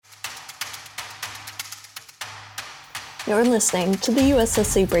You're listening to the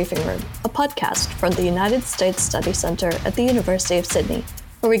USSC Briefing Room, a podcast from the United States Study Center at the University of Sydney,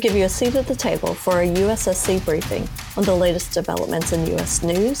 where we give you a seat at the table for a USSC briefing on the latest developments in US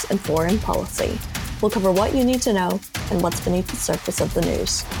news and foreign policy. We'll cover what you need to know and what's beneath the surface of the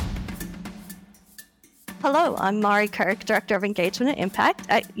news. Hello, I'm Mari Kirk, Director of Engagement and Impact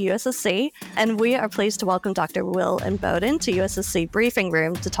at USSC, and we are pleased to welcome Dr. Will Bowden to USSC Briefing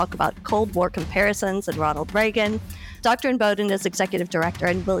Room to talk about Cold War comparisons and Ronald Reagan. Dr. Bowden is Executive Director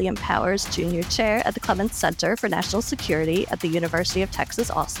and William Powers Jr. Chair at the Clements Center for National Security at the University of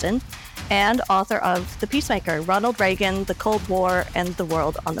Texas, Austin, and author of The Peacemaker, Ronald Reagan, the Cold War, and the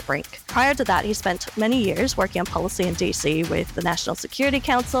World on the Brink. Prior to that, he spent many years working on policy in D.C. with the National Security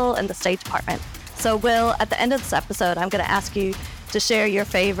Council and the State Department. So, Will, at the end of this episode, I'm going to ask you to share your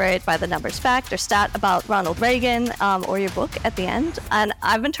favorite by the numbers fact or stat about Ronald Reagan or your book at the end. And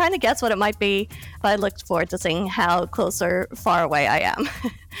I've been trying to guess what it might be, but I looked forward to seeing how close or far away I am.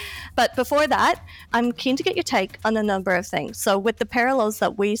 But before that, I'm keen to get your take on a number of things. So with the parallels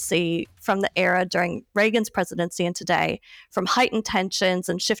that we see from the era during Reagan's presidency and today, from heightened tensions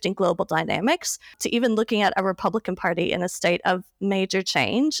and shifting global dynamics to even looking at a Republican Party in a state of major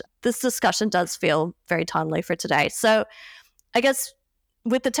change, this discussion does feel very timely for today. So I guess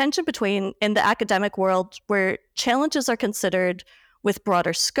with the tension between in the academic world where challenges are considered with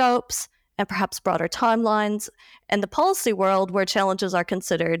broader scopes and perhaps broader timelines, and the policy world where challenges are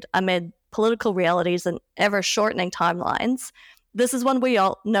considered amid political realities and ever-shortening timelines, this is one we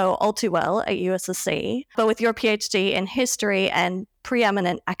all know all too well at USSC. But with your PhD in history and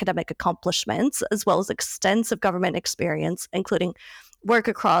preeminent academic accomplishments, as well as extensive government experience, including work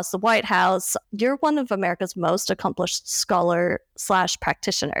across the White House, you're one of America's most accomplished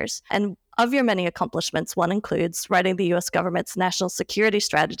scholar/practitioners. And of your many accomplishments, one includes writing the U.S. government's national security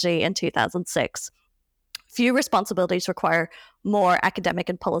strategy in 2006. Few responsibilities require more academic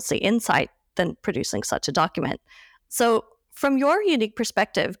and policy insight than producing such a document. So from your unique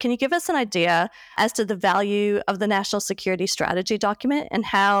perspective, can you give us an idea as to the value of the national security strategy document and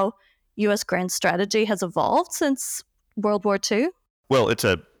how U.S. grand strategy has evolved since World War II? Well, it's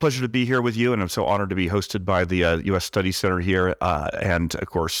a pleasure to be here with you, and I'm so honored to be hosted by the U.S. Study Center here. And of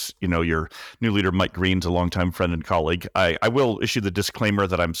course, you know, your new leader, Mike Green's a longtime friend and colleague. I will issue the disclaimer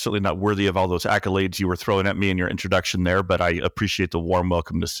that I'm certainly not worthy of all those accolades you were throwing at me in your introduction there, but I appreciate the warm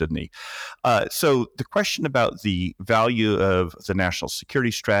welcome to Sydney. So the question about the value of the national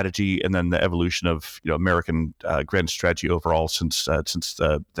security strategy and then the evolution of American grand strategy overall since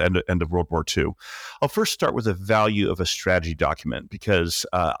the end of World War II. I'll first start with the value of a strategy document because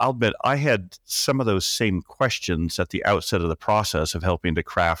I'll admit I had some of those same questions at the outset of the process of helping to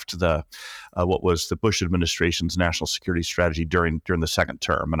craft the what was the Bush administration's national security strategy during the second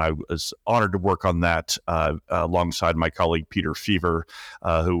term. And I was honored to work on that alongside my colleague Peter Fever,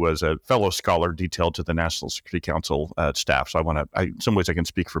 who was a fellow scholar detailed to the National Security Council staff. So in some ways I can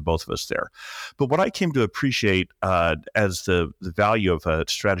speak for both of us there. But what I came to appreciate as the value of a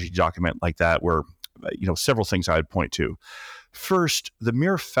strategy document like that were several things I'd point to. First, the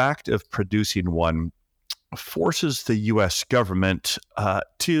mere fact of producing one forces the U.S. government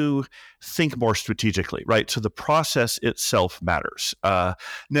to think more strategically, right? So the process itself matters.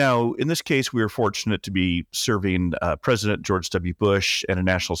 Now, in this case, we were fortunate to be serving President George W. Bush and a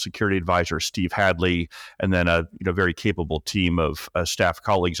national security advisor, Steve Hadley, and then a very capable team of staff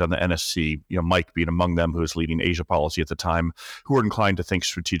colleagues on the NSC, Mike being among them, who was leading Asia policy at the time, who were inclined to think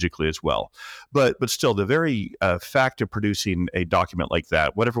strategically as well. But still, the very fact of producing a document like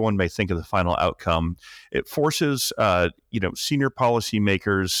that, whatever one may think of the final outcome, it forces senior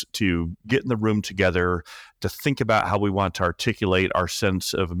policymakers to get in the room together to think about how we want to articulate our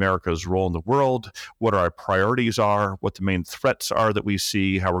sense of America's role in the world, what our priorities are, what the main threats are that we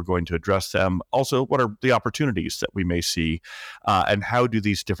see, how we're going to address them. Also, what are the opportunities that we may see, and how do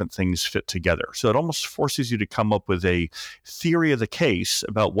these different things fit together? So it almost forces you to come up with a theory of the case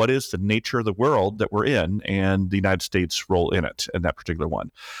about what is the nature of the world that we're in and the United States' role in it, in that particular one.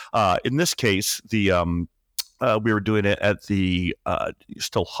 In this case, we were doing it at the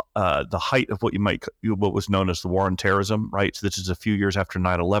height of what was known as the war on terrorism, right? So this is a few years after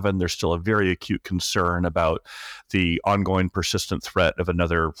 9/11. There's still a very acute concern about the ongoing persistent threat of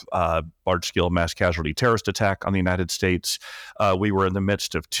another large-scale mass casualty terrorist attack on the United States. We were in the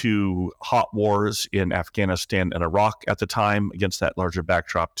midst of two hot wars in Afghanistan and Iraq at the time against that larger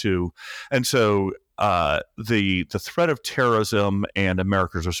backdrop too. And so the threat of terrorism and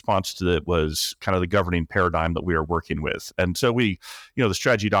America's response to it was kind of the governing paradigm that we are working with. And so the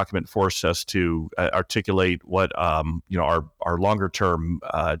strategy document forced us to articulate what, our longer term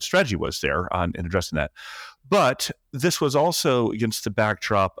strategy was there in addressing that. But this was also against the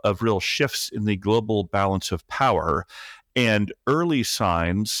backdrop of real shifts in the global balance of power and early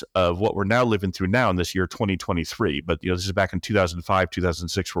signs of what we're now living through now in this year 2023. But this is back in 2005,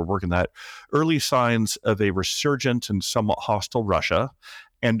 2006. We're working that early signs of a resurgent and somewhat hostile Russia,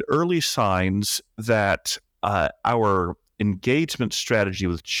 and early signs that our engagement strategy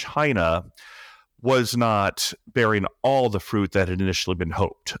with China was not bearing all the fruit that had initially been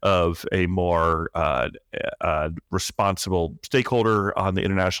hoped of a more responsible stakeholder on the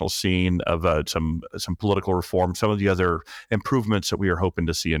international scene, of some political reform, some of the other improvements that we are hoping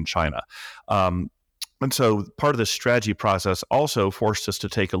to see in China. And so part of the strategy process also forced us to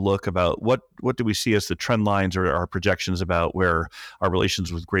take a look about what do we see as the trend lines or our projections about where our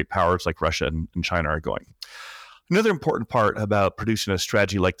relations with great powers like Russia and China are going. Another important part about producing a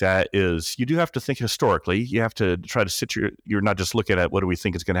strategy like that is you do have to think historically. You have to try to you're not just looking at what do we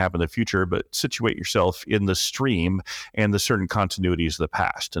think is going to happen in the future, but situate yourself in the stream and the certain continuities of the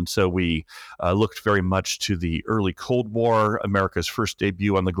past. And so we looked very much to the early Cold War, America's first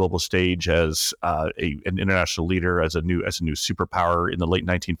debut on the global stage as an international leader, as a new superpower in the late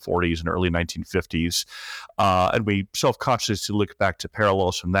 1940s and early 1950s. And we self-consciously look back to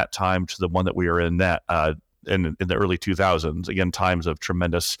parallels from that time to the one that we are in in the early 2000s, again, times of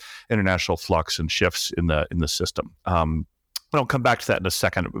tremendous international flux and shifts in the system. I'll come back to that in a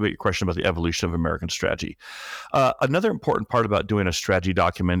second. Your question about the evolution of American strategy. Another important part about doing a strategy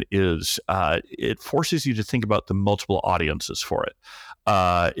document is it forces you to think about the multiple audiences for it.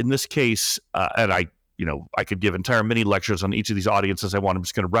 In this case, and I could give entire mini lectures on each of these audiences I want. I'm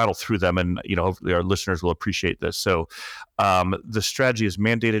just going to rattle through them, and hopefully our listeners will appreciate this. So the strategy is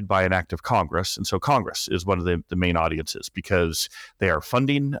mandated by an act of Congress, and so Congress is one of the main audiences because they are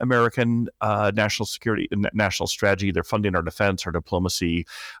funding American national security and national strategy. They're funding our defense, our diplomacy.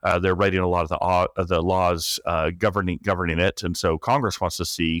 They're writing a lot of the laws governing it, and so Congress wants to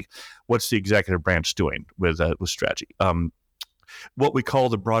see what's the executive branch doing with strategy. What we call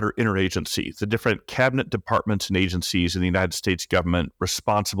the broader interagency, the different cabinet departments and agencies in the United States government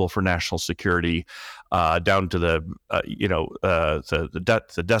responsible for national security, down to the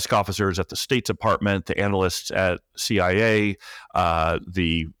desk officers at the State Department, the analysts at CIA,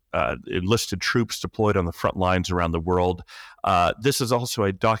 the enlisted troops deployed on the front lines around the world. This is also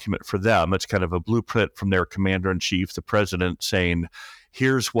a document for them. It's kind of a blueprint from their commander-in-chief, the president, saying,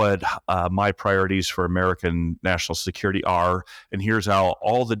 here's what my priorities for American national security are, and here's how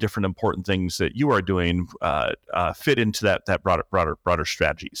all the different important things that you are doing fit into that broader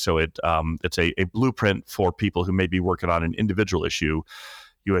strategy. So it's a blueprint for people who may be working on an individual issue.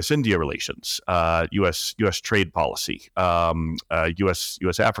 U.S.-India relations, U.S. trade policy,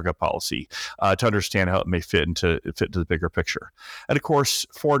 U.S.-Africa policy, to understand how it may fit into the bigger picture. And of course,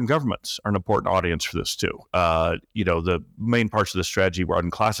 foreign governments are an important audience for this too. The main parts of the strategy were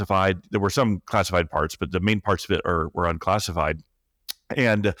unclassified. There were some classified parts, but the main parts of it were unclassified.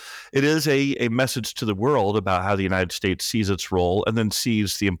 And it is a message to the world about how the United States sees its role and then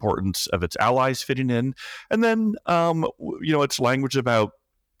sees the importance of its allies fitting in. And then, it's language about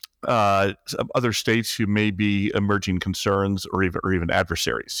some other states who may be emerging concerns or even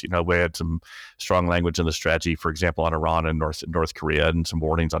adversaries. We had some strong language in the strategy, for example, on Iran and North Korea, and some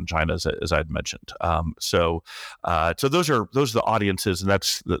warnings on China, as I had mentioned. So those are the audiences, and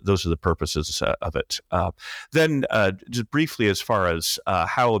those are the purposes of it. Then, just briefly, as far as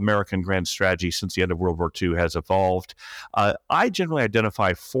how American grand strategy since the end of World War II has evolved, I generally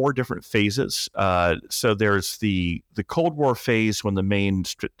identify 4 different phases. So there's the Cold War phase, when the main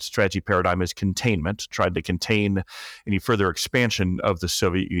strategy paradigm is containment, trying to contain any further expansion of the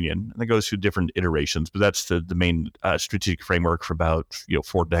Soviet Union. And that goes through different iterations, but that's the main strategic framework for about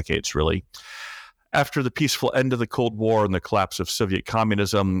 4 decades, really. After the peaceful end of the Cold War and the collapse of Soviet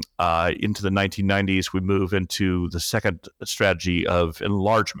communism into the 1990s, we move into the second strategy of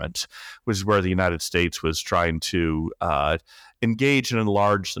enlargement, which is where the United States was trying to engage and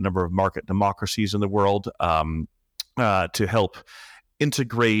enlarge the number of market democracies in the world to help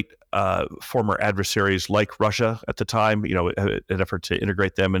integrate former adversaries like Russia at the time, an effort to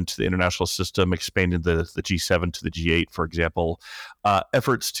integrate them into the international system, expanding the G7 to the G8, for example.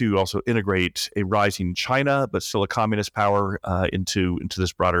 Efforts to also integrate a rising China, but still a communist power, into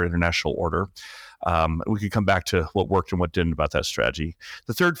this broader international order. We could come back to what worked and what didn't about that strategy.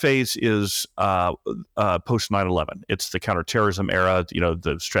 The third phase is post 9/11. It's the counterterrorism era.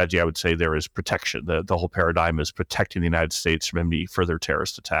 The strategy, I would say, there is protection. The whole paradigm is protecting the United States from any further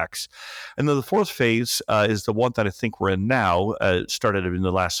terrorist attacks. And then the fourth phase is the one that I think we're in now. Started in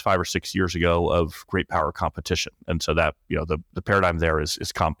the last 5 or 6 years ago, of great power competition. And so that the paradigm there is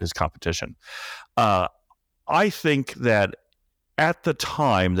competition. I think that at the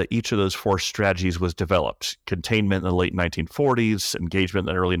time that each of those four strategies was developed, containment in the late 1940s, engagement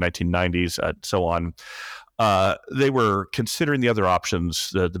in the early 1990s, so on, they were considering the other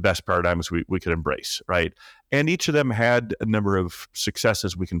options the best paradigms we could embrace, right? And each of them had a number of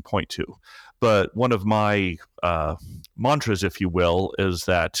successes we can point to. But one of my mantras, if you will, is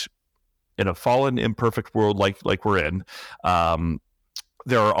that in a fallen, imperfect world like we're in,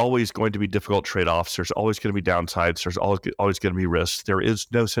 there are always going to be difficult trade-offs. There's always going to be downsides. There's always going to be risks. There is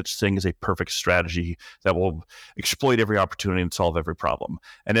no such thing as a perfect strategy that will exploit every opportunity and solve every problem.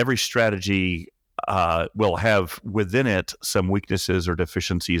 And every strategy will have within it some weaknesses or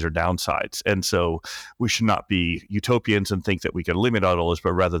deficiencies or downsides. And so we should not be utopians and think that we can eliminate all those,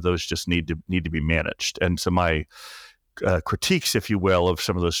 but rather those just need to be managed. And so my critiques, if you will, of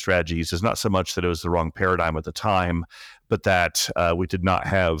some of those strategies is not so much that it was the wrong paradigm at the time, but that we did not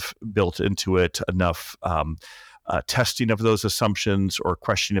have built into it enough testing of those assumptions or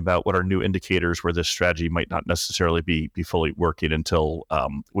questioning about what are new indicators where this strategy might not necessarily be fully working until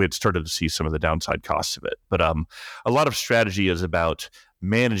we had started to see some of the downside costs of it. But a lot of strategy is about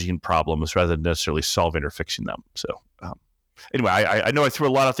managing problems rather than necessarily solving or fixing them. So anyway, I know I threw a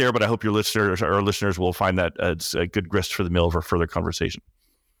lot out there, but I hope your listeners will find that it's a good grist for the mill for further conversation.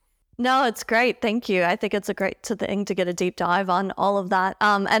 No, it's great. Thank you. I think it's a great thing to get a deep dive on all of that.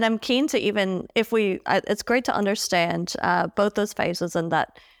 And I'm keen to it's great to understand both those phases and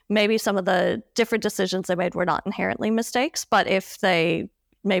that maybe some of the different decisions they made were not inherently mistakes, but if they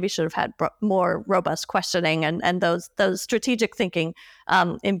maybe should have had more robust questioning and those strategic thinking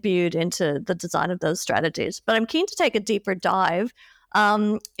imbued into the design of those strategies. But I'm keen to take a deeper dive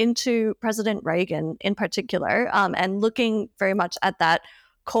into President Reagan in particular, and looking very much at that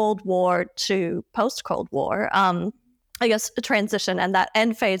Cold War to post-Cold War, I guess, a transition and that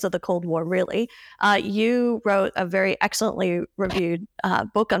end phase of the Cold War, really. You wrote a very excellently reviewed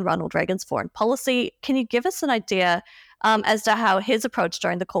book on Ronald Reagan's foreign policy. Can you give us an idea as to how his approach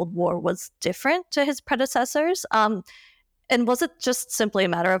during the Cold War was different to his predecessors? And was it just simply a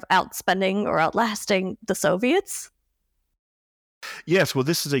matter of outspending or outlasting the Soviets? Yes, well,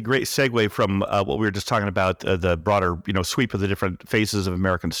 this is a great segue from what we were just talking about, the broader, sweep of the different phases of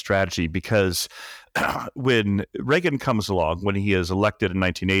American strategy, because when Reagan comes along, when he is elected in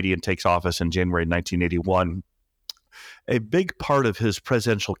 1980 and takes office in January 1981, a big part of his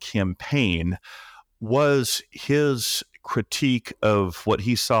presidential campaign was his critique of what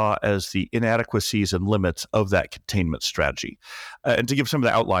he saw as the inadequacies and limits of that containment strategy. And to give some of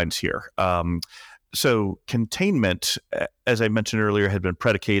the outlines here, so containment, as I mentioned earlier, had been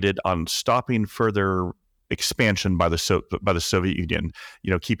predicated on stopping further expansion by the Soviet Union,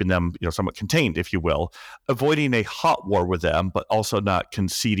 keeping them, somewhat contained, if you will, avoiding a hot war with them, but also not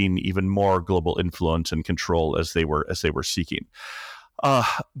conceding even more global influence and control as they were seeking.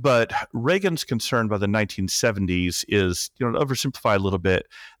 But Reagan's concern by the 1970s is, to oversimplify a little bit,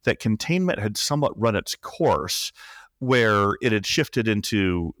 that containment had somewhat run its course, where it had shifted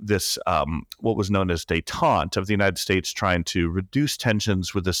into this, what was known as détente of the United States trying to reduce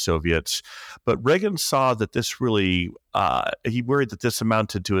tensions with the Soviets. But Reagan saw that this really, he worried that this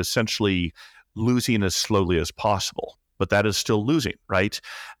amounted to essentially losing as slowly as possible. But that is still losing, right?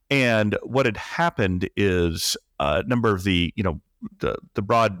 And what had happened is a number of the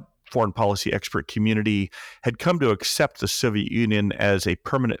broad foreign policy expert community had come to accept the Soviet Union as a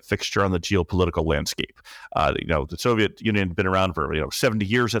permanent fixture on the geopolitical landscape. The Soviet Union had been around for 70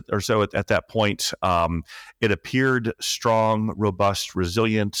 years or so at that point. It appeared strong, robust,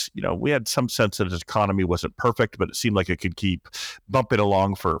 resilient. We had some sense that its economy wasn't perfect, but it seemed like it could keep bumping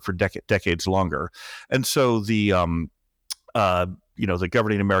along for decades longer. And so the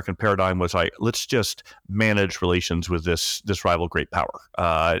governing American paradigm was like, let's just manage relations with this rival great power.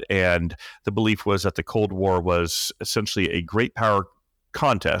 And the belief was that the Cold War was essentially a great power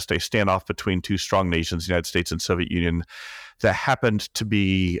contest, a standoff between two strong nations, the United States and Soviet Union, that happened to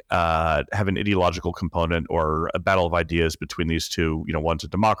be have an ideological component or a battle of ideas between these two. One's a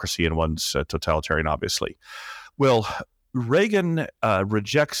democracy and one's totalitarian, obviously. Well, Reagan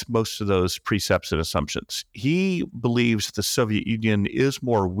rejects most of those precepts and assumptions. He believes the Soviet Union is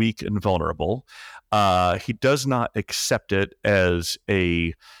more weak and vulnerable. He does not accept it as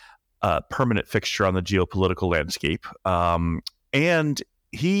a permanent fixture on the geopolitical landscape. And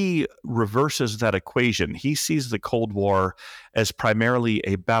he reverses that equation. He sees the Cold War as primarily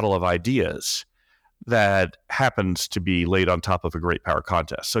a battle of ideas that happens to be laid on top of a great power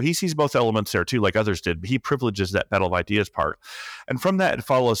contest. So he sees both elements there too, like others did, but he privileges that battle of ideas part. And from that, it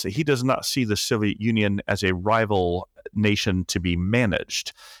follows that he does not see the Soviet Union as a rival nation to be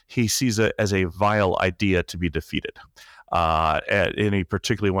managed. He sees it as a vile idea to be defeated. And he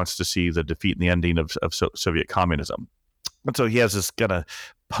particularly wants to see the defeat and the ending of Soviet communism. And so he has this kind of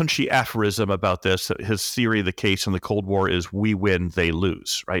punchy aphorism about this. His theory of the case in the Cold War is we win, they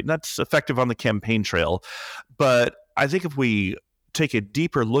lose, right? And that's effective on the campaign trail. But I think if we take a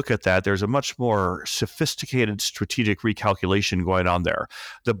deeper look at that, there's a much more sophisticated strategic recalculation going on there.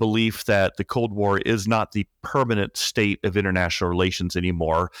 The belief that the Cold War is not the permanent state of international relations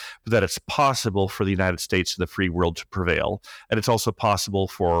anymore, but that it's possible for the United States and the free world to prevail. And it's also possible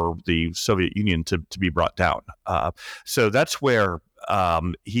for the Soviet Union to be brought down. So that's where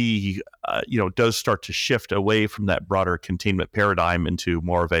he does start to shift away from that broader containment paradigm into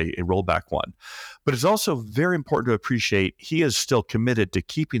more of a rollback one. But it's also very important to appreciate he is still committed to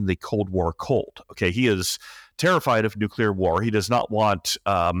keeping the Cold War cold. Okay, he is terrified of nuclear war. He does not want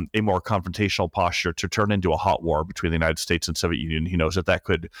a more confrontational posture to turn into a hot war between the United States and Soviet Union. He knows that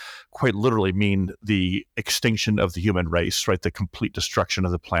could quite literally mean the extinction of the human race, right? The complete destruction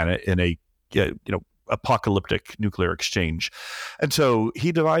of the planet in a apocalyptic nuclear exchange. And so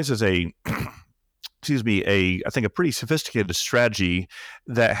he devises I think a pretty sophisticated strategy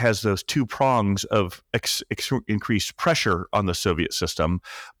that has those two prongs of increased pressure on the Soviet system,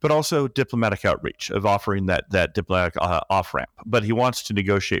 but also diplomatic outreach, of offering that diplomatic off-ramp. But he wants to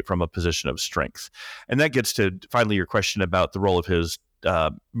negotiate from a position of strength. And that gets to finally your question about the role of his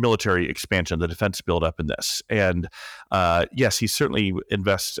military expansion, the defense buildup in this. And yes, he certainly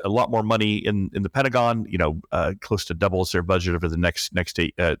invests a lot more money in the Pentagon, close to doubles their budget over the next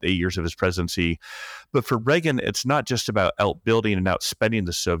 8 years of his presidency. But for Reagan, it's not just about outbuilding and outspending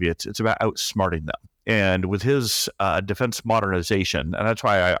the Soviets, it's about outsmarting them. And with his defense modernization, and that's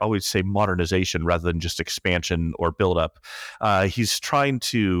why I always say modernization rather than just expansion or buildup, he's trying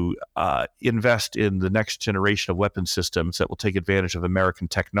to invest in the next generation of weapon systems that will take advantage of American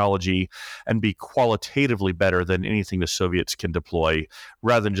technology and be qualitatively better than anything the Soviets can deploy,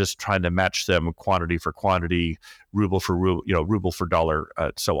 rather than just trying to match them quantity for quantity, ruble for ruble for dollar,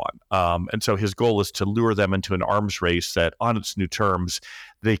 so on. And so his goal is to lure them into an arms race that, on its new terms,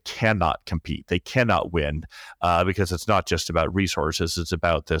 they cannot compete. They cannot win because it's not just about resources. It's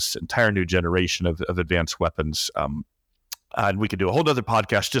about this entire new generation of advanced weapons. And we could do a whole other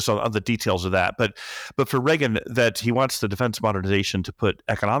podcast just on the details of that. But for Reagan, that he wants the defense modernization to put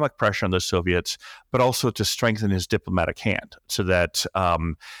economic pressure on the Soviets, but also to strengthen his diplomatic hand so that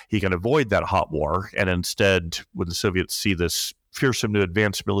he can avoid that hot war. And instead, when the Soviets see this fearsome new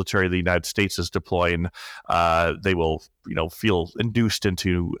advanced military the United States is deploying, they will feel induced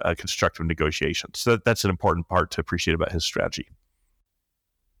into constructive negotiations. So that's an important part to appreciate about his strategy.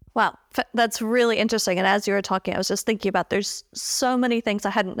 Wow, that's really interesting. And as you were talking, I was just thinking about there's so many things I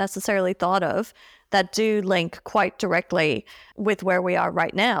hadn't necessarily thought of that do link quite directly with where we are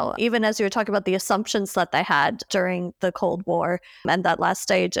right now. Even as you were talking about the assumptions that they had during the Cold War and that last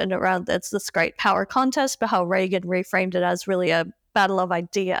stage and around it's this great power contest, but how Reagan reframed it as really a battle of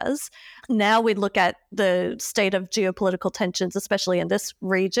ideas. Now we look at the state of geopolitical tensions, especially in this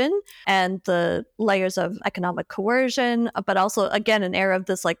region, and the layers of economic coercion, but also, again, an era of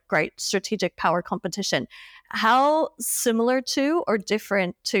this great strategic power competition. How similar to or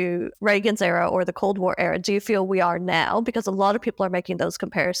different to Reagan's era or the Cold War era do you feel we are now? Because a lot of people are making those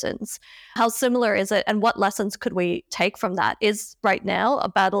comparisons. How similar is it, and what lessons could we take from that? Is right now a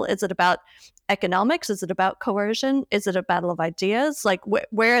battle, is it about economics? Is it about coercion? Is it a battle of ideas?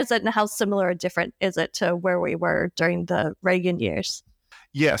 Where is it, and how similar or different is it to where we were during the Reagan years?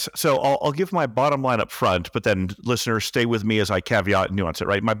 Yes. So I'll give my bottom line up front, but then listeners, stay with me as I caveat and nuance it,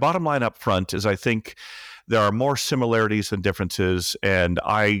 right? My bottom line up front is I think there are more similarities than differences, and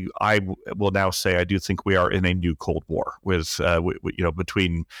I will now say I do think we are in a new Cold War with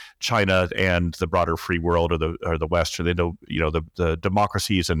between China and the broader free world or the West or the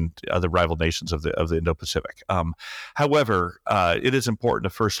democracies and other rival nations of the Indo-Pacific. However, it is important to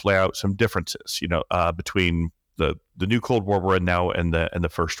first lay out some differences, between the new Cold War we're in now and the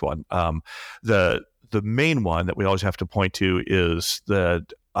first one. The main one that we always have to point to is the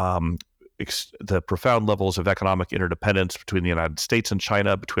profound levels of economic interdependence between the United States and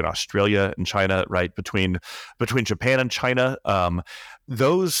China, between Australia and China, right? Between Japan and China.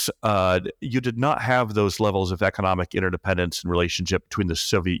 Those you did not have those levels of economic interdependence and relationship between the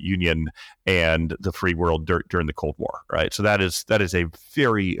Soviet Union and the free world during the Cold War, right? So that is a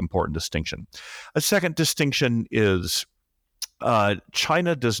very important distinction. A second distinction is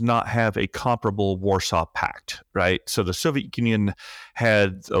China does not have a comparable Warsaw Pact, right? So the Soviet Union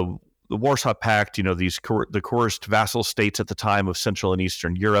had Warsaw Pact, these the coerced vassal states at the time of Central and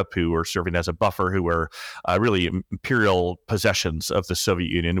Eastern Europe who were serving as a buffer, who were really imperial possessions of the Soviet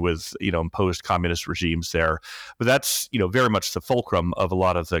Union with, imposed communist regimes there. But that's, very much the fulcrum of a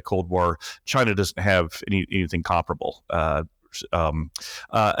lot of the Cold War. China doesn't have anything comparable.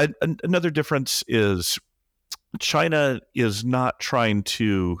 Another difference is China is not trying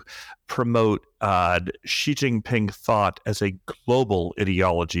to promote Xi Jinping thought as a global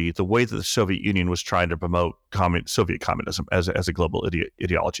ideology, the way that the Soviet Union was trying to promote Soviet communism as a global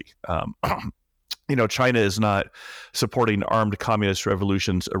ideology. China is not supporting armed communist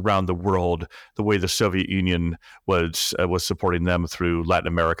revolutions around the world the way the Soviet Union was supporting them through Latin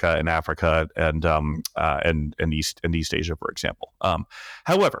America and Africa and East Asia, for example.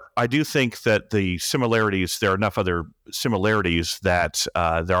 However, I do think that there are enough other similarities that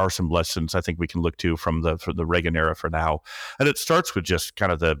there are some lessons I think we can look to from the Reagan era for now, and it starts with just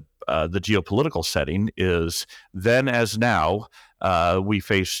kind of the geopolitical setting is then as now. We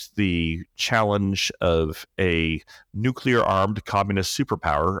face the challenge of a nuclear-armed communist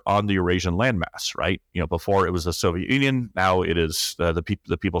superpower on the Eurasian landmass, right? Before it was the Soviet Union, now it is the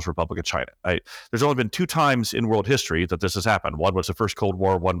People's Republic of China. Right? There's only been 2 times in world history that this has happened. One was the first Cold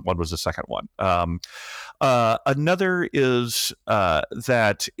War, one was the second one. Another is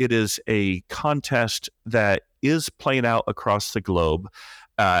that it is a contest that is playing out across the globe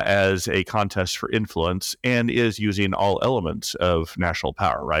as a contest for influence and is using all elements of national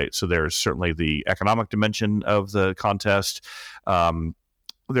power, right? So there's certainly the economic dimension of the contest.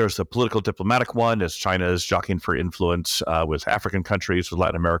 There's the political diplomatic one, as China is jockeying for influence with African countries, with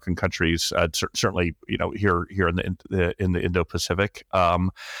Latin American countries, certainly here in the Indo-Pacific.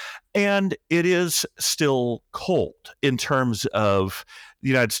 And it is still cold in terms of the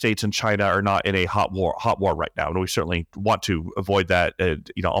United States and China are not in a hot war right now, and we certainly want to avoid that,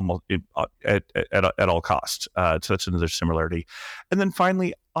 almost at all costs. So that's another similarity. And then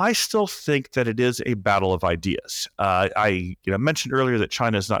finally, I still think that it is a battle of ideas. I mentioned earlier that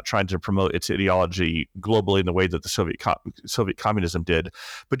China is not trying to promote its ideology globally in the way that the Soviet communism did,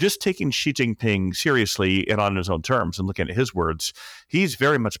 but just taking Xi Jinping seriously and on his own terms and looking at his words, he's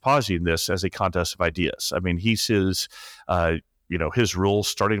very much positing this as a contest of ideas. I mean, he says, his rules,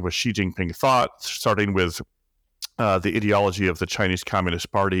 starting with Xi Jinping thought, starting with the ideology of the Chinese Communist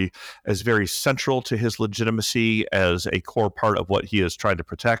Party, as very central to his legitimacy as a core part of what he is trying to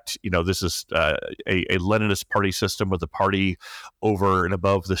protect. This is a Leninist party system with the party over and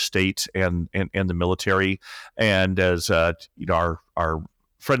above the state and the military. And as our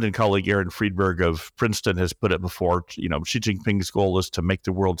friend and colleague Aaron Friedberg of Princeton has put it before, Xi Jinping's goal is to make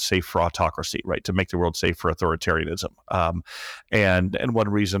the world safe for autocracy, right? To make the world safe for authoritarianism. And one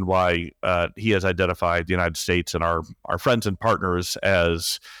reason why he has identified the United States and our friends and partners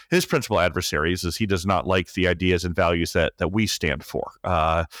as his principal adversaries is he does not like the ideas and values that we stand for,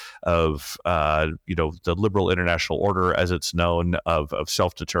 of the liberal international order as it's known, of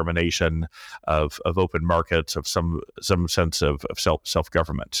self-determination, of open markets, of some sense of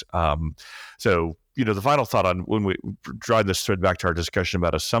self-government. So, the final thought on when we drive this thread back to our discussion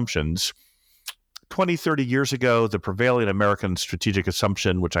about assumptions, 20, 30 years ago, the prevailing American strategic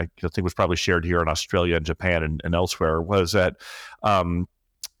assumption, which I think was probably shared here in Australia and Japan and elsewhere, was that,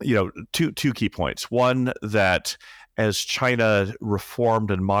 two key points. One, that as China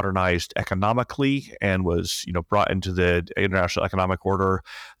reformed and modernized economically and was, brought into the international economic order,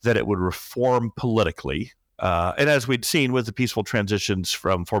 that it would reform politically. And as we'd seen with the peaceful transitions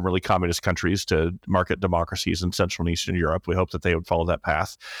from formerly communist countries to market democracies in Central and Eastern Europe, we hope that they would follow that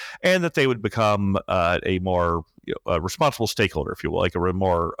path and that they would become a more responsible stakeholder, if you will, like a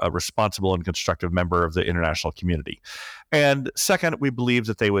more responsible and constructive member of the international community. And second, we believe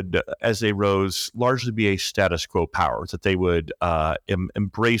that they would, as they rose, largely be a status quo power, that they would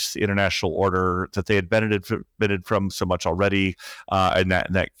embrace the international order that they had benefited from so much already, and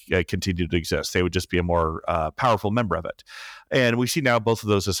that continued to exist. They would just be a more powerful member of it. And we see now both of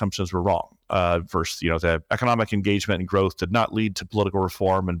those assumptions were wrong. First, the economic engagement and growth did not lead to political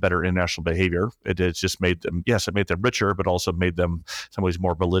reform and better international behavior. It just made them, it made them richer, but also made them in some ways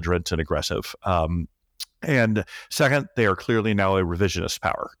more belligerent and aggressive. And second, they are clearly now a revisionist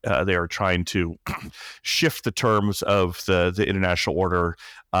power. They are trying to shift the terms of the international order,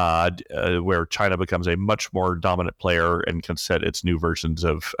 where China becomes a much more dominant player and can set its new versions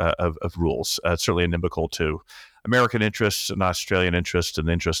of rules. Certainly inimical to American interests and Australian interests and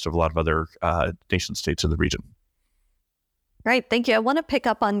the interests of a lot of other nation states in the region. Right, thank you. I want to pick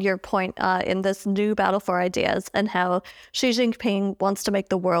up on your point in this new battle for ideas and how Xi Jinping wants to make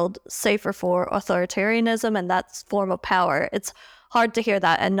the world safer for authoritarianism and that form of power. It's hard to hear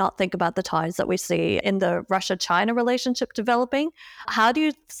that and not think about the ties that we see in the Russia-China relationship developing. How do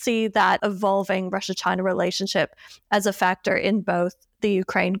you see that evolving Russia-China relationship as a factor in both the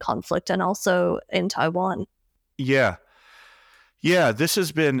Ukraine conflict and also in Taiwan? Yeah, this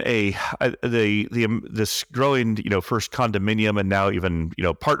has been this growing, first condominium and now even,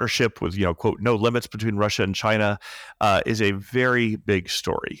 partnership with, quote, no limits between Russia and China is a very big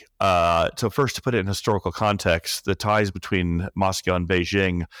story. So first, to put it in historical context, the ties between Moscow and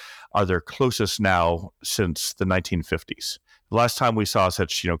Beijing are their closest now since the 1950s. The last time we saw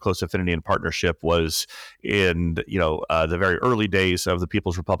such, close affinity and partnership was in, the very early days of the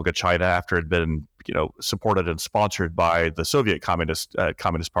People's Republic of China, after it had been, supported and sponsored by the Soviet Communist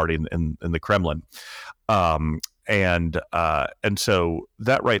Party in the Kremlin. And so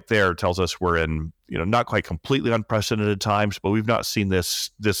that right there tells us we're in, not quite completely unprecedented times, but we've not seen this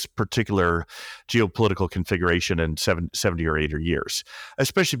particular geopolitical configuration in 70 or 80 years,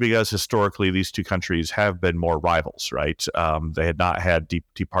 especially because historically these two countries have been more rivals, right? They had not had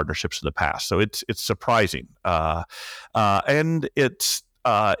deep partnerships in the past. So it's surprising. And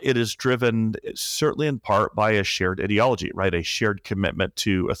it is driven certainly in part by a shared ideology, right? A shared commitment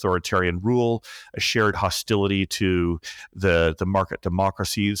to authoritarian rule, a shared hostility to the market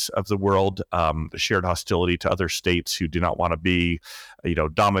democracies of the world, a shared hostility to other states who do not want to be,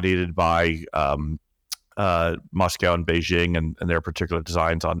 dominated by Moscow and Beijing and their particular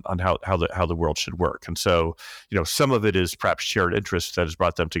designs on how the world should work. And so, some of it is perhaps shared interest that has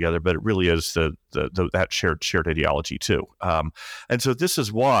brought them together, but it really is that shared ideology too. And so this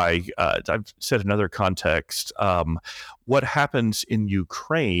is why I've said in another context, what happens in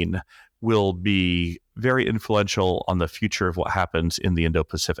Ukraine will be very influential on the future of what happens in the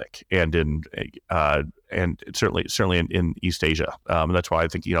Indo-Pacific and certainly in East Asia. And that's why I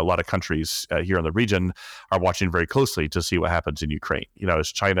think, a lot of countries here in the region are watching very closely to see what happens in Ukraine. As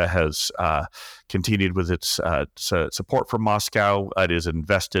China has continued with its support for Moscow, it is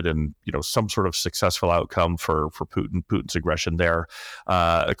invested in, some sort of successful outcome for Putin's aggression there.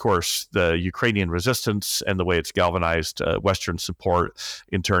 Of course, the Ukrainian resistance and the way it's galvanized Western support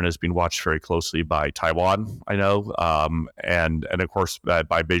in turn has been watched very closely by Taiwan, I know, and of course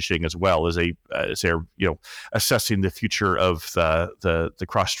by Beijing as well, as they're assessing the future of the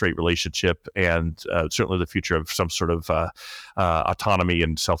cross-strait relationship and certainly the future of some sort of autonomy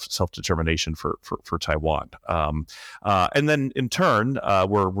and self-determination for Taiwan. And then in turn,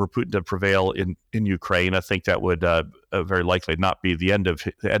 were Putin to prevail in Ukraine, I think that would very likely not be the end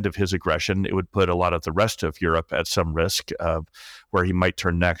of his aggression. It would put a lot of the rest of Europe at some risk of where he might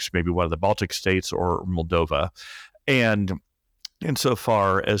turn next, maybe one of the Baltic states or Moldova. And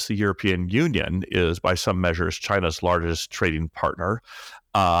insofar as the European Union is, by some measures, China's largest trading partner,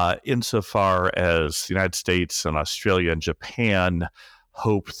 insofar as the United States and Australia and Japan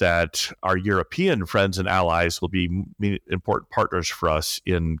hope that our European friends and allies will be important partners for us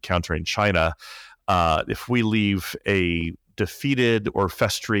in countering China, if we leave a defeated or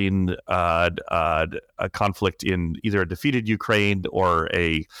festering a conflict in either a defeated Ukraine or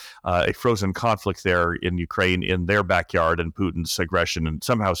a frozen conflict there in Ukraine in their backyard, and Putin's aggression and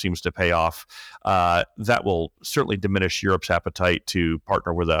somehow seems to pay off, that will certainly diminish Europe's appetite to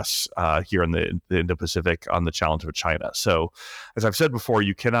partner with us here in the Indo-Pacific on the challenge of China. So, as I've said before,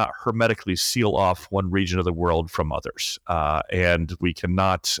 you cannot hermetically seal off one region of the world from others, and we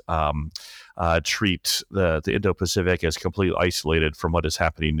cannot treat the Indo-Pacific as completely isolated from what is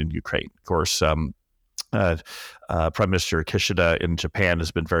happening in Ukraine. Of course, Prime Minister Kishida in Japan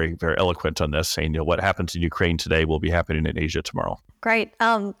has been very, very eloquent on this, saying, what happens in Ukraine today will be happening in Asia tomorrow. Great.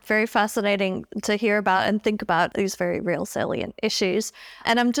 Very fascinating to hear about and think about these very real salient issues.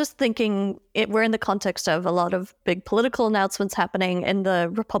 And I'm just thinking we're in the context of a lot of big political announcements happening in the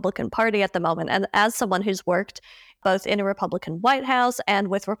Republican Party at the moment. And as someone who's worked both in a Republican White House and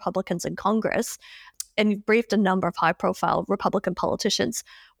with Republicans in Congress, and you've briefed a number of high-profile Republican politicians,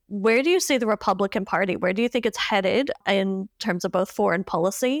 where do you see the Republican Party? Where do you think it's headed in terms of both foreign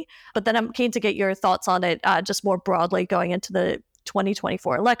policy? But then I'm keen to get your thoughts on it just more broadly going into the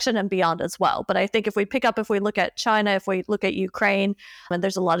 2024 election and beyond as well. But I think if we look at China, if we look at Ukraine, and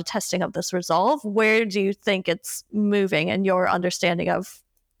there's a lot of testing of this resolve, where do you think it's moving in your understanding of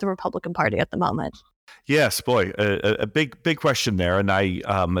the Republican Party at the moment? Yes, boy, a big question there. And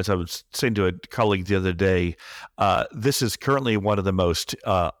as I was saying to a colleague the other day, this is currently one of the most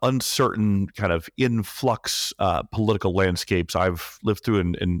uncertain kind of influx political landscapes I've lived through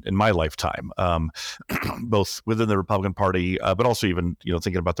in my lifetime, both within the Republican Party, but also even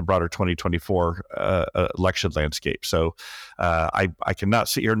thinking about the broader 2024 election landscape. So I cannot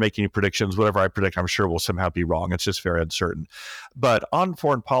sit here and make any predictions. Whatever I predict, I'm sure will somehow be wrong. It's just very uncertain. But on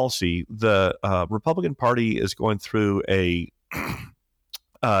foreign policy, the Republican Party is going through a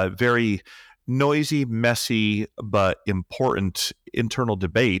very noisy, messy, but important internal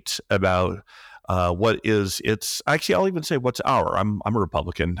debate about what is its. Actually, I'll even say what's I'm a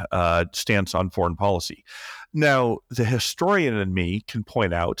Republican stance on foreign policy. Now, the historian in me can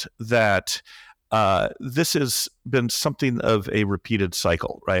point out that this has been something of a repeated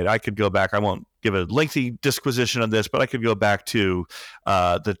cycle, right? I could go back. I won't give a lengthy disquisition on this, but I could go back to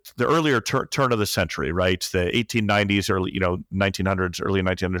the earlier turn of the century, right? The 1890s, early 1900s, early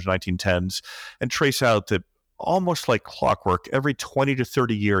 1900s, 1910s, and trace out that almost like clockwork, every 20 to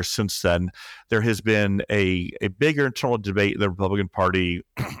 30 years since then, there has been a bigger internal debate in the Republican Party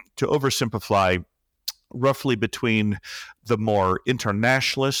to oversimplify, roughly between the more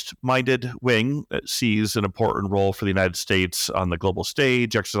internationalist-minded wing that sees an important role for the United States on the global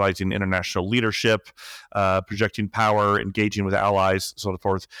stage, exercising international leadership, projecting power, engaging with allies, so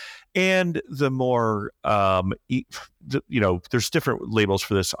forth, and the more, there's different labels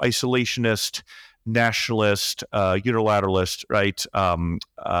for this: isolationist, nationalist, unilateralist, right?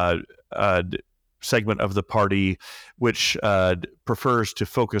 Segment of the party, which prefers to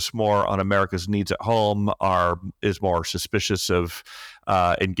focus more on America's needs at home, is more suspicious of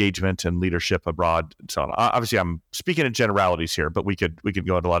engagement and leadership abroad, and so on. Obviously, I'm speaking in generalities here, but we could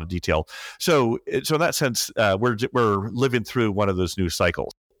go into a lot of detail. So in that sense, we're living through one of those new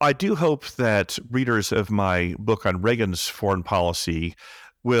cycles. I do hope that readers of my book on Reagan's foreign policy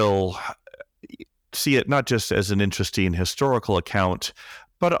will see it not just as an interesting historical account,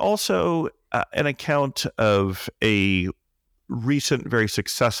 but also an account of a recent, very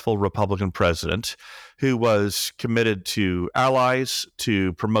successful Republican president who was committed to allies,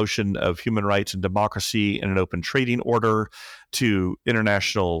 to promotion of human rights and democracy in an open trading order, to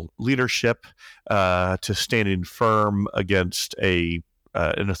international leadership, to standing firm against an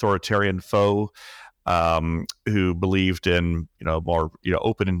authoritarian foe, who believed in more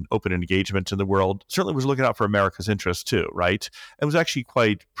open engagement in the world. Certainly was looking out for America's interests too, right? And was actually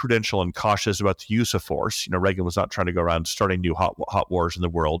quite prudential and cautious about the use of force. Reagan was not trying to go around starting new hot wars in the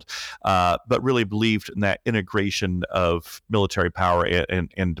world, but really believed in that integration of military power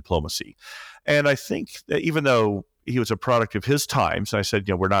and diplomacy. And I think that even though he was a product of his times, and I said,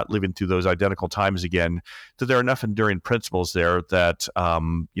 we're not living through those identical times again, that there are enough enduring principles there that,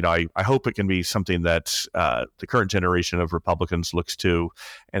 I hope it can be something that the current generation of Republicans looks to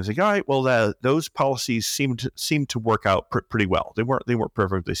and think, all right, well, those policies seem to work out pretty well. They weren't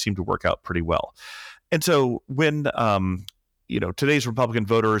perfect. They seem to work out pretty well. And so when, today's Republican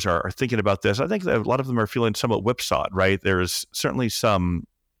voters are thinking about this, I think that a lot of them are feeling somewhat whipsawed, right? There's certainly some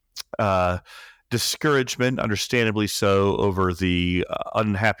discouragement, understandably so, over the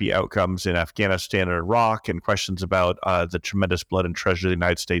unhappy outcomes in Afghanistan and Iraq, and questions about the tremendous blood and treasure the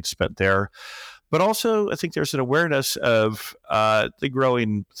United States spent there. But also, I think there's an awareness of the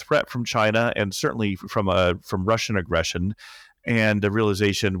growing threat from China, and certainly from Russian aggression, and the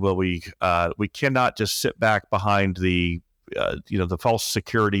realization, well, we cannot just sit back behind the false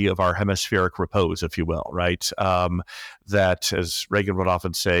security of our hemispheric repose, if you will, right? That, as Reagan would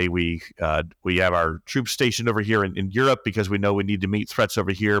often say, we have our troops stationed over here in Europe because we know we need to meet threats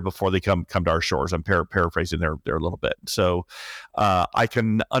over here before they come to our shores. I'm paraphrasing there a little bit. So I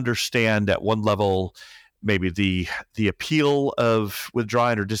can understand at one level maybe the appeal of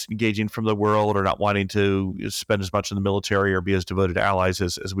withdrawing or disengaging from the world, or not wanting to spend as much in the military or be as devoted to allies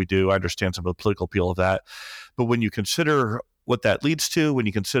as we do. I understand some of the political appeal of that. But when you consider what that leads to, when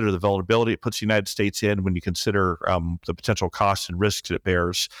you consider the vulnerability it puts the United States in, when you consider the potential costs and risks it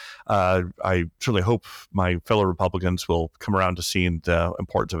bears, I certainly hope my fellow Republicans will come around to seeing the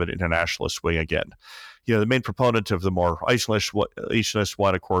importance of an internationalist wing again. The main proponent of the more isolationist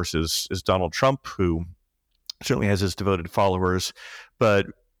one, of course, is Donald Trump, who certainly has his devoted followers. But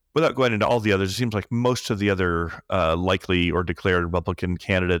without going into all the others, it seems like most of the other likely or declared Republican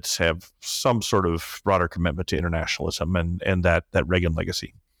candidates have some sort of broader commitment to internationalism and that Reagan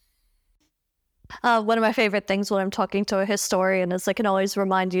legacy. One of my favorite things when I'm talking to a historian is I can always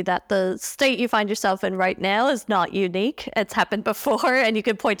remind you that the state you find yourself in right now is not unique. It's happened before, and you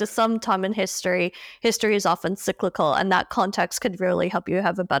can point to some time in history. History is often cyclical, and that context could really help you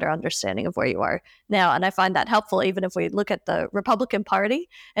have a better understanding of where you are now. And I find that helpful even if we look at the Republican Party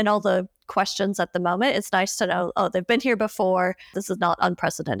and all the questions at the moment. It's nice to know, oh, they've been here before. This is not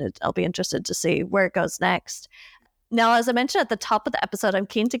unprecedented. I'll be interested to see where it goes next. Now, as I mentioned at the top of the episode, I'm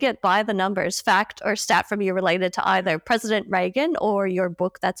keen to get by the numbers, fact or stat from you related to either President Reagan or your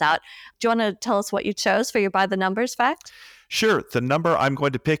book that's out. Do you want to tell us what you chose for your by the numbers fact? Sure. The number I'm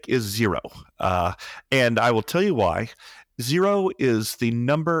going to pick is 0. And I will tell you why. 0 is the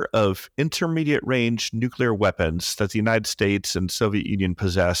number of intermediate range nuclear weapons that the United States and Soviet Union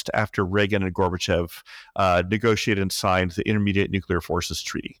possessed after Reagan and Gorbachev negotiated and signed the Intermediate Nuclear Forces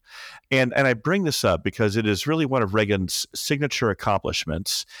Treaty. And I bring this up because it is really one of Reagan's signature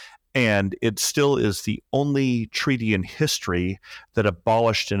accomplishments. And it still is the only treaty in history that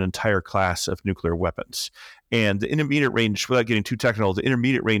abolished an entire class of nuclear weapons. And the intermediate range, without getting too technical, the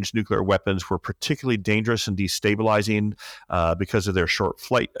intermediate range nuclear weapons were particularly dangerous and destabilizing because of their short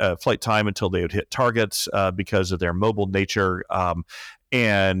flight time until they would hit targets, because of their mobile nature.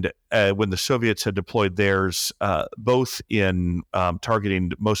 And when the Soviets had deployed theirs, both in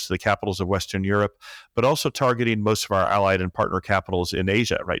targeting most of the capitals of Western Europe, but also targeting most of our allied and partner capitals in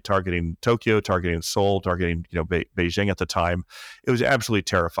Asia, right? Targeting Tokyo, targeting Seoul, targeting Beijing at the time. It was absolutely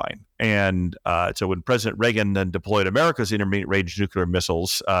terrifying. And so when President Reagan then deployed America's intermediate range nuclear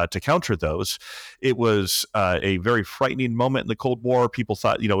missiles to counter those, it was a very frightening moment in the Cold War. People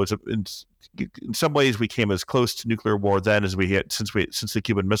thought, it was in some ways we came as close to nuclear war then as we hit since the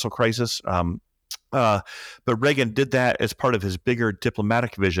Cuban Missile Crisis. But Reagan did that as part of his bigger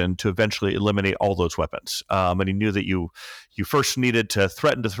diplomatic vision to eventually eliminate all those weapons. And he knew that you first needed to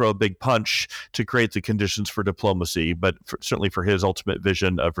threaten to throw a big punch to create the conditions for diplomacy, but certainly for his ultimate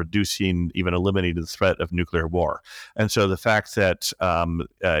vision of reducing, even eliminating the threat of nuclear war. And so the fact that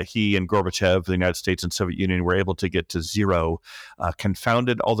he and Gorbachev, the United States and Soviet Union, were able to get to 0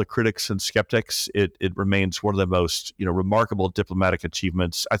 confounded all the critics and skeptics. It remains one of the most remarkable diplomatic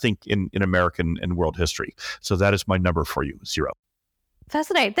achievements, I think, in American and world history. So that is my number for you, 0.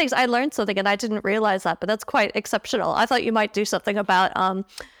 Fascinating. Thanks. I learned something and I didn't realize that, but that's quite exceptional. I thought you might do something about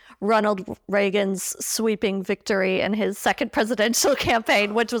Ronald Reagan's sweeping victory in his second presidential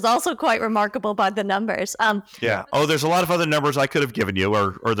campaign, which was also quite remarkable by the numbers. Yeah. Oh, there's a lot of other numbers I could have given you,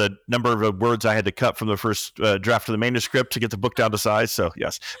 or the number of words I had to cut from the first draft of the manuscript to get the book down to size. So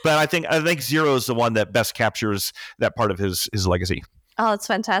yes, but I think 0 is the one that best captures that part of his legacy. Oh, it's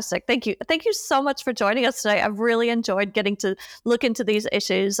fantastic. Thank you. Thank you so much for joining us today. I've really enjoyed getting to look into these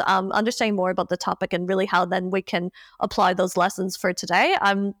issues, understanding more about the topic and really how then we can apply those lessons for today.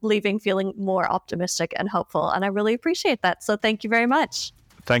 I'm leaving feeling more optimistic and hopeful, and I really appreciate that. So thank you very much.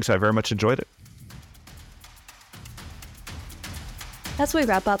 Thanks. I very much enjoyed it. As we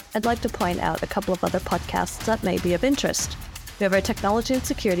wrap up, I'd like to point out a couple of other podcasts that may be of interest. We have our Technology and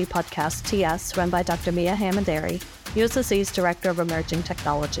Security podcast, TS, run by Dr. Mia Hamandari, USSC's Director of Emerging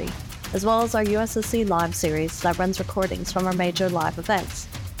Technology, as well as our USSC Live series that runs recordings from our major live events.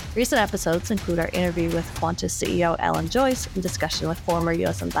 Recent episodes include our interview with Qantas CEO Alan Joyce and discussion with former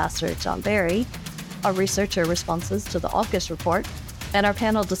US Ambassador John Barry, our researcher responses to the AUKUS report, and our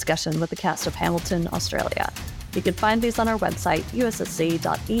panel discussion with the cast of Hamilton, Australia. You can find these on our website, ussc.edu.au,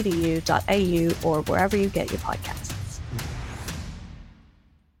 or wherever you get your podcasts.